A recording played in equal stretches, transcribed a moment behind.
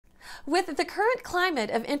With the current climate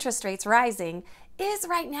of interest rates rising, is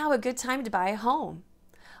right now a good time to buy a home?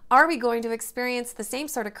 Are we going to experience the same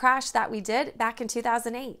sort of crash that we did back in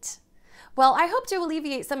 2008? Well, I hope to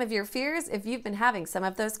alleviate some of your fears if you've been having some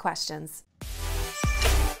of those questions.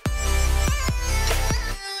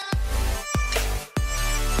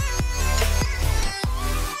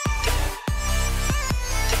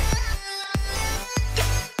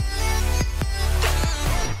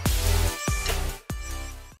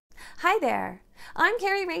 Hi there, I'm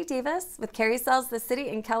Kari Davis with Kari Sells the City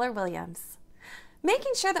in Keller Williams.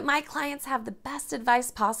 Making sure that my clients have the best advice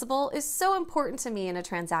possible is so important to me in a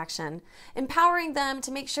transaction, empowering them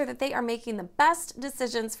to make sure that they are making the best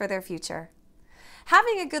decisions for their future.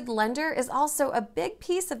 Having a good lender is also a big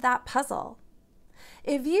piece of that puzzle.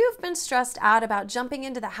 If you've been stressed out about jumping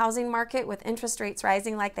into the housing market with interest rates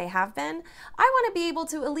rising like they have been, I want to be able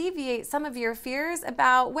to alleviate some of your fears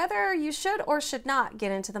about whether you should or should not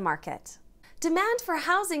get into the market. Demand for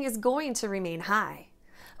housing is going to remain high.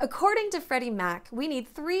 According to Freddie Mac, we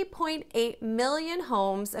need 3.8 million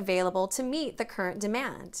homes available to meet the current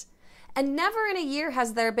demand. And never in a year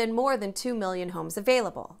has there been more than 2 million homes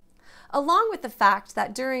available. Along with the fact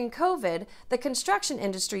that during COVID, the construction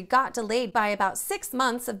industry got delayed by about 6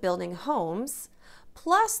 months of building homes,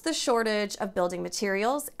 plus the shortage of building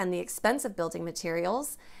materials and the expense of building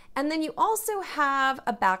materials, and then you also have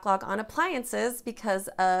a backlog on appliances because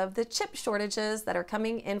of the chip shortages that are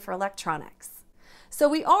coming in for electronics. So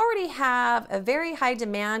we already have a very high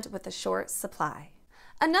demand with a short supply.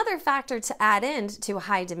 Another factor to add in to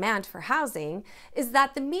high demand for housing is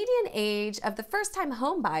that the median age of the first-time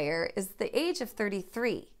home buyer is the age of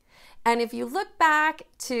 33. And if you look back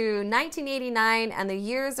to 1989 and the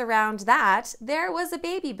years around that, there was a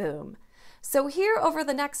baby boom. So here over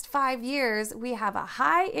the next 5 years, we have a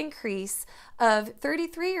high increase of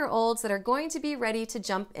 33-year-olds that are going to be ready to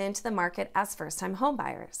jump into the market as first-time home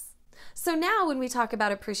buyers. So now when we talk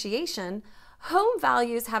about appreciation, home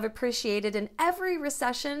values have appreciated in every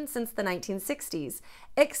recession since the 1960s,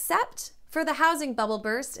 except for the housing bubble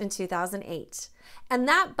burst in 2008. And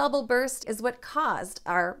that bubble burst is what caused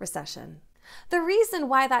our recession. The reason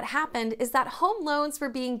why that happened is that home loans were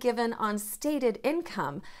being given on stated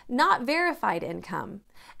income, not verified income.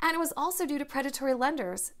 And it was also due to predatory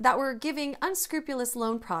lenders that were giving unscrupulous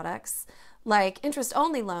loan products like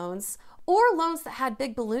interest-only loans or loans that had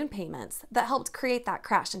big balloon payments that helped create that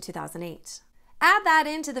crash in 2008. Add that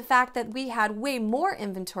into the fact that we had way more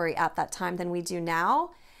inventory at that time than we do now,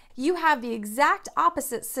 you have the exact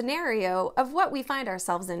opposite scenario of what we find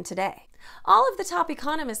ourselves in today. All of the top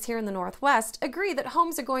economists here in the Northwest agree that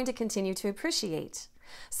homes are going to continue to appreciate.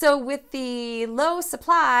 So with the low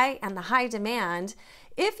supply and the high demand,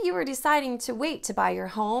 if you are deciding to wait to buy your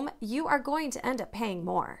home, you are going to end up paying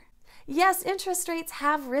more. Yes, interest rates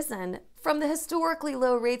have risen from the historically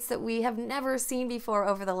low rates that we have never seen before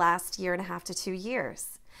over the last 1.5 to 2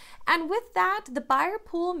 years. And with that, the buyer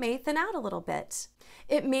pool may thin out a little bit.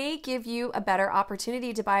 It may give you a better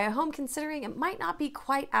opportunity to buy a home considering it might not be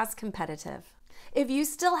quite as competitive. If you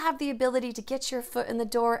still have the ability to get your foot in the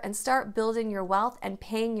door and start building your wealth and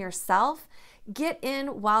paying yourself, get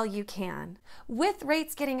in while you can. With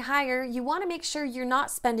rates getting higher, you want to make sure you're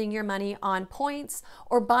not spending your money on points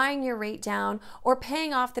or buying your rate down or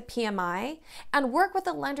paying off the PMI, and work with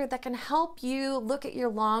a lender that can help you look at your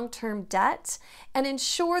long-term debt and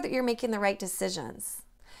ensure that you're making the right decisions.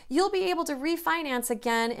 You'll be able to refinance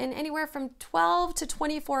again in anywhere from 12 to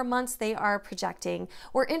 24 months they are projecting,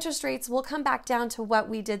 where interest rates will come back down to what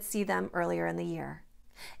we did see them earlier in the year.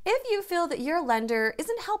 If you feel that your lender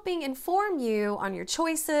isn't helping inform you on your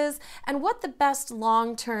choices and what the best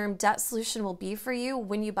long-term debt solution will be for you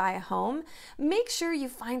when you buy a home, make sure you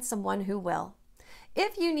find someone who will.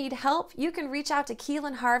 If you need help, you can reach out to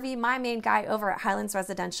Keelan Harvey, my main guy over at Highlands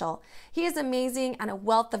Residential. He is amazing and a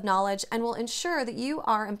wealth of knowledge and will ensure that you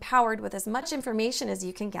are empowered with as much information as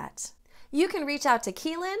you can get. You can reach out to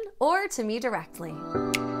Keelan or to me directly.